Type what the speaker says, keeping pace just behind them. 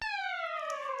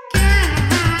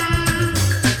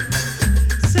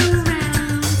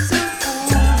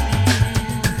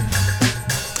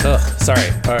Sorry.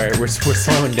 All right, we're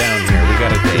slowing down here. We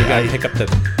gotta pick up the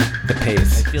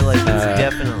pace. I feel like it's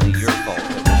definitely your fault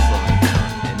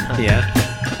that we're slowing down.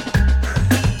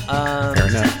 Fair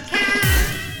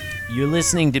enough. You're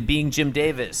listening to Being Jim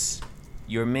Davis,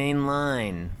 your main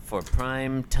line for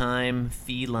prime time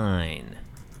feline.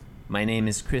 My name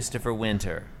is Christopher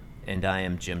Winter, and I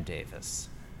am Jim Davis.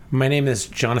 My name is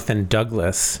Jonathan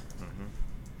Douglas.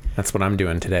 That's what I'm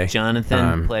doing today.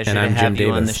 Jonathan, pleasure to I'm have Jim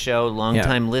you on Davis. the show.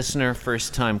 Long-time listener,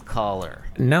 first-time caller.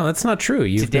 No, that's not true.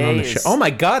 You've been on the Today show. is- Oh my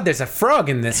God, there's a frog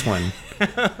in this one.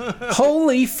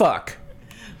 Holy fuck.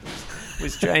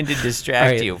 Was trying to distract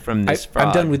All right, you from this frog.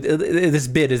 I'm done with this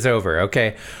bit is over.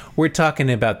 Okay, we're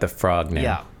talking about the frog now.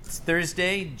 Yeah. It's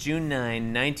Thursday, June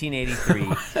 9,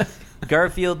 1983.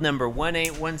 Garfield number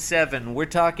 1817. We're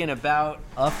talking about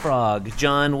a frog.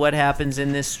 John, what happens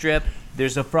in this strip?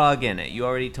 There's a frog in it. You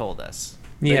already told us.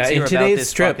 Yeah, Let's hear in about today's this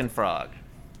strip- fucking frog.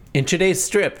 In today's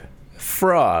strip,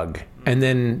 frog, and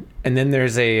then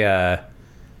there's a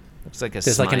Looks like a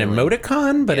there's like an smiley.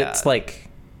 emoticon, but Yeah. it's like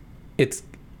it's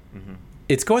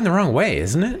going the wrong way,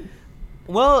 isn't it?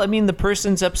 Well, I mean, the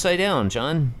person's upside down,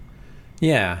 John.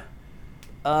 Yeah.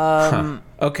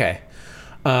 Okay.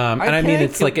 And I mean,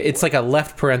 can't it's like a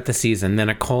left parentheses and then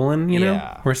a colon, you know?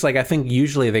 Yeah. Where it's like, I think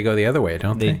usually they go the other way,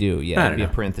 don't they? They do, yeah. I It'd don't be a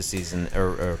know. parentheses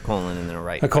or colon and then a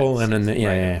right. A colon and parentheses. then,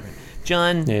 yeah, Right. yeah.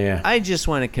 John, Yeah. I just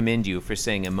want to commend you for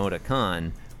saying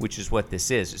emoticon, which is what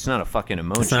this is. It's not a fucking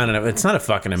emoji. It's not a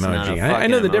fucking emoji. not a I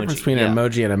know the fucking difference emoji, between an yeah.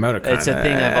 emoji and emoticon. It's a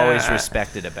thing I've always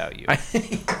respected about you.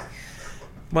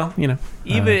 Well, you know.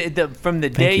 Even from the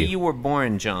day you. you were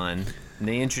born, John, and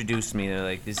they introduced me, they're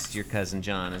like, this is your cousin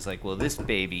John. It's like, well, this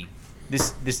baby,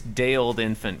 this day-old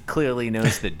infant clearly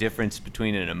knows the difference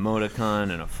between an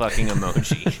emoticon and a fucking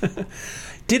emoji.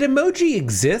 Did emoji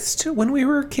exist when we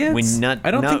were kids?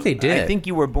 I don't think they did. I think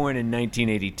you were born in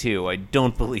 1982. I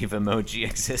don't believe emoji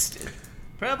existed.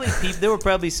 There were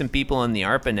probably some people on the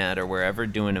ARPANET or wherever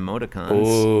doing emoticons.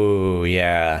 Oh,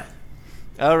 yeah.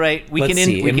 All right, we Let's can end.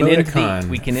 see, We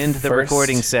emoticon, can end the first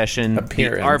recording session.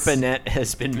 appearance. The ARPANET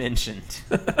has been mentioned.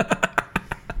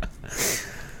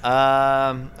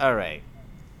 All right.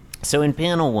 So in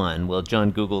panel one, well,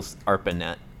 John Google's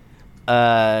ARPANET.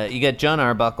 You got John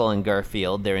Arbuckle and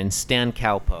Garfield. They're in Stan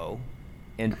Cowpo,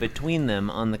 and between them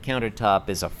on the countertop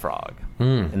is a frog,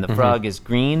 and the frog is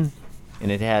green, and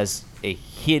it has a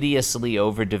hideously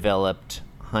overdeveloped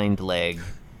hind leg.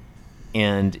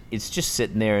 And it's just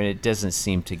sitting there, and it doesn't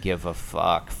seem to give a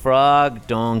fuck. Frog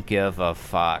don't give a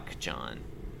fuck, John.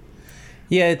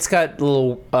 Yeah, it's got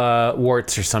little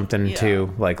warts or something, Yeah.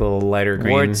 too. Like little lighter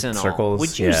green Warts and circles. all.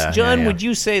 Would you, Yeah, John? yeah, yeah. Would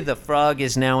you say the frog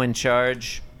is now in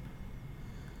charge?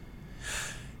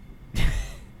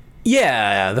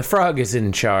 Yeah, the frog is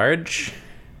in charge.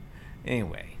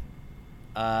 Anyway,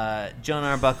 John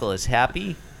Arbuckle is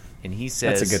happy, and he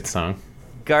says, That's a good song.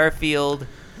 Garfield,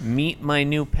 meet my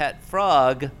new pet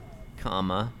frog,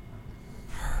 comma,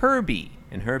 Herbie.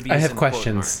 And Herbie I is have in quote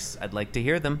questions. marks. I'd like to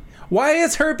hear them. Why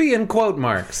is Herbie in quote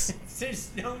marks?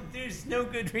 There's no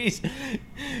good reason.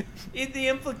 The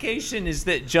implication is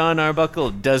that John Arbuckle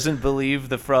doesn't believe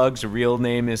the frog's real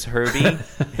name is Herbie.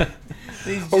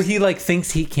 Or he like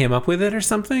thinks he came up with it or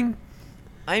something?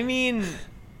 I mean,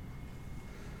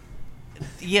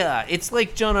 yeah, it's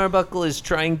like John Arbuckle is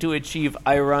trying to achieve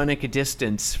ironic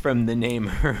distance from the name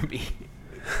Herbie.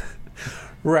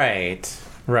 Right.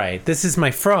 This is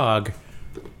my frog,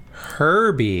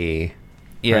 Herbie.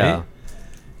 Yeah. Right?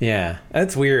 Yeah,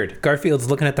 that's weird. Garfield's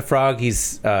looking at the frog.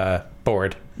 He's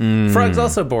bored. Frog's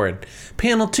also bored.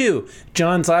 Panel 2.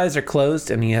 John's eyes are closed,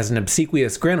 and he has an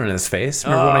obsequious grin on his face.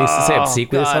 Remember when I used to say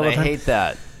obsequious God, all the I time? hate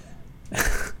that.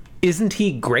 Isn't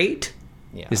he great?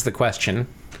 Yeah. Is the question.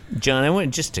 John, I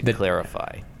want just to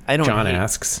clarify. I don't John hate,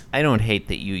 asks. I don't hate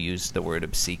that you use the word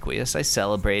obsequious. I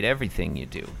celebrate everything you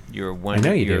do. You're one. I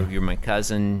know you you're, do. You're my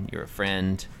cousin. You're a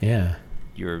friend. Yeah.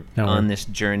 You're No, on we're- this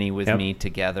journey with Yep. me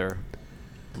together.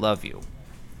 Love you.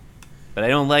 But I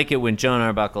don't like it when John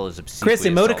Arbuckle is obsequious. Chris,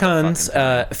 all the emoticons, fucking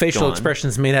time. facial Go on.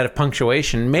 expressions made out of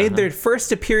punctuation, made their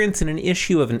first appearance in an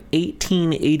issue of an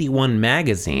 1881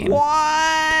 magazine.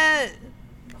 What?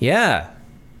 Yeah,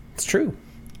 it's true.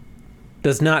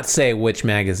 Does not say which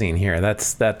magazine here.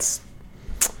 That's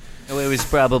Oh, it was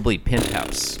probably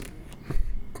Penthouse.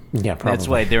 yeah, probably. That's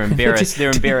why they're embarrassed. They're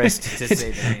embarrassed to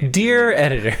say the name. Dear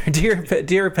editor,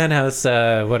 dear Penthouse,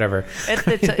 whatever. At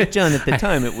the John, at the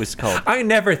time, it was called. I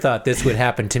never thought this would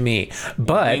happen to me,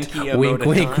 but Winky wink,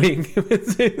 wink, wink.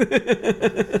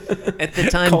 At the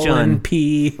time, Colon John,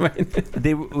 P.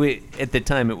 at the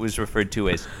time it was referred to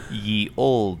as Ye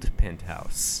Old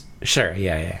Penthouse. Sure.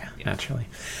 Yeah. Naturally.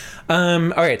 All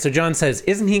right. So John says,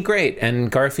 "Isn't he great?" And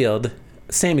Garfield,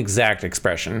 same exact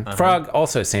expression. Frog,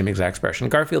 also same exact expression.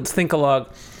 Garfield's think-a-log.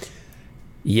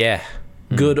 Yeah.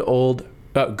 Good old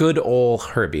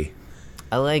Herbie.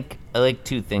 I like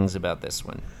two things about this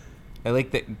one. I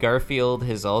like that Garfield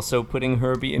is also putting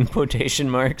Herbie in quotation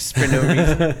marks for no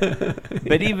reason.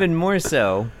 But even more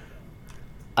so,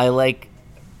 I like...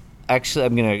 Actually,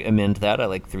 I'm going to amend that. I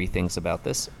like three things about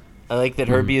this. I like that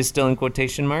Herbie is still in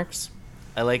quotation marks.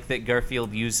 I like that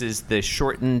Garfield uses the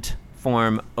shortened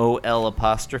form OL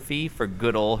apostrophe for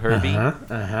good old Herbie.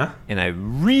 And I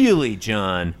really,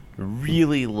 John,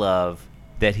 really love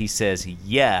that he says,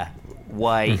 yeah,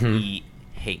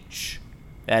 Y-E-H.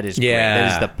 That is great.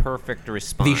 That is the perfect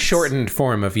response. The shortened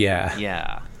form of yeah.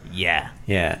 Yeah.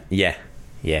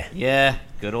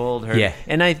 Good old Herbie. Yeah.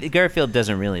 And Garfield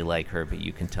doesn't really like Herbie.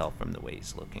 You can tell from the way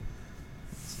he's looking.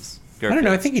 I don't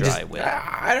know. I think he just.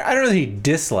 I don't know that he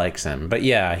dislikes him, but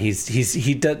yeah, he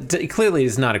clearly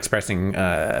is not expressing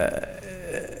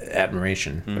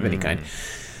admiration of any kind.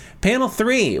 Panel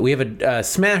 3, we have a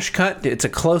smash cut. It's a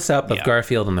close up of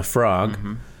Garfield and the frog.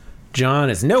 John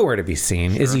is nowhere to be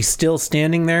seen. Sure. Is he still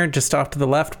standing there, just off to the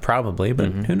left? Probably,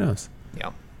 but who knows?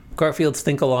 Yeah. Garfield's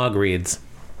think-a-log reads,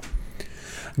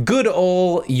 "Good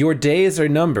ol' your days are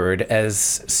numbered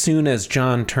as soon as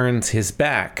John turns his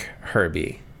back,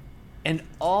 Herbie." And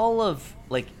all of,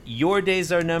 your days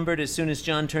are numbered as soon as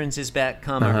John turns his back,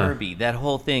 Herbie. That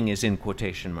whole thing is in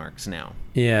quotation marks now.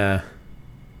 Yeah.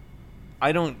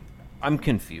 I'm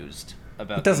confused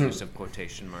about the use of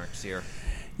quotation marks here.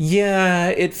 Yeah,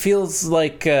 it feels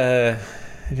like, it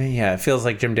feels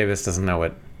like Jim Davis doesn't know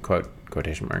what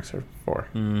quotation marks are for.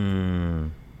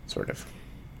 Sort of.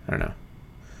 I don't know.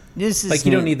 This is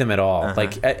you don't need them at all.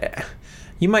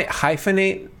 You might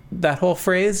hyphenate that whole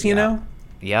phrase, you know?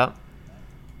 Yeah.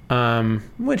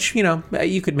 Which,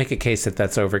 you could make a case that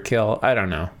that's overkill. I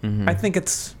don't know. I think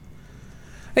it's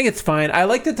fine. I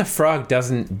like that the frog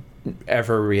doesn't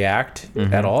ever react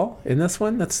at all in this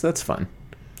one. That's fun.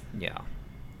 Yeah.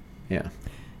 Yeah.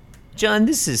 John,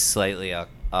 this is slightly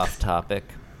off topic,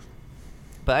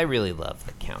 but I really love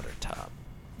the countertop.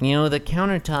 The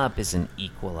countertop is an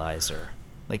equalizer.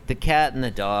 Like, the cat and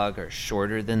the dog are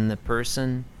shorter than the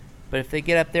person, but if they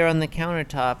get up there on the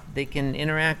countertop, they can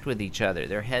interact with each other.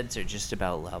 Their heads are just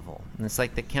about level. And it's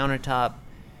like the countertop,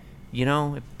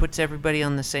 it puts everybody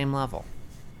on the same level.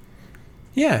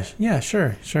 Yeah,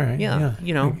 sure. Yeah.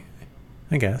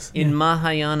 I guess. In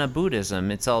Mahayana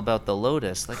Buddhism, it's all about the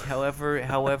lotus. Like,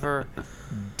 however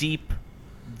deep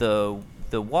the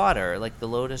water, like the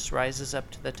lotus rises up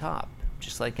to the top,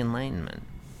 just like enlightenment.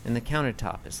 And the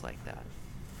countertop is like that.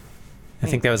 I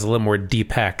think that was a little more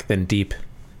Deepak than deep.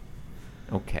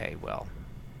 Okay, well,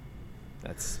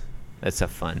 that's a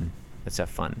fun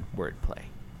wordplay.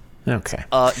 Okay.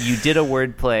 You did a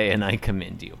wordplay, and I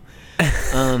commend you.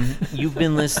 You've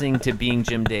been listening to Being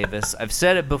Jim Davis. I've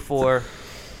said it before,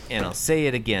 and I'll say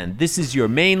it again. This is your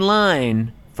main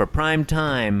line for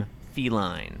primetime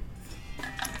feline.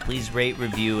 Please rate,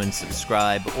 review, and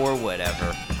subscribe, or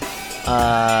whatever.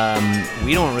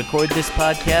 We don't record this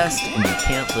podcast, and you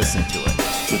can't listen to it.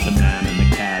 With the man and the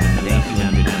cat and the left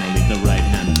hand panel, leave the right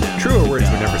hand panel. Truer words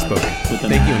were never spoken.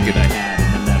 Thank you and good night.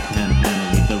 And the left hand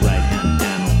panel, leave the right hand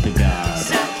panel to God.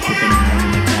 With the man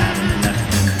and the cat and the left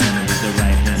hand panel, leave the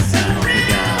right hand panel to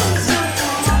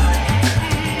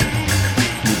God.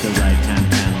 Leave the right hand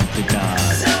panel to God.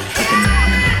 With the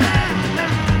man and the cat and the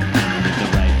left hand panel, leave the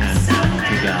right hand panel to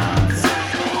God.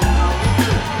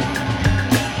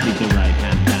 Leave the right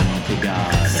hand panel to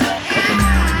God. With the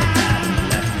man and the cat and the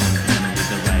left hand panel, leave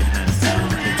the right hand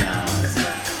panel to God.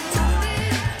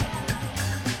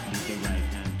 Leave the right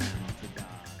hand panel to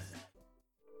God.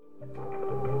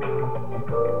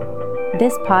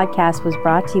 This podcast was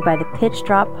brought to you by the Pitch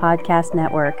Drop Podcast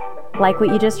Network. Like what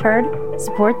you just heard?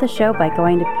 Support the show by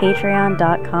going to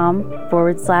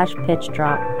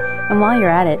patreon.com/pitchdrop. And while you're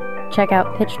at it, check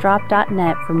out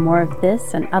pitchdrop.net for more of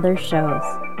this and other shows.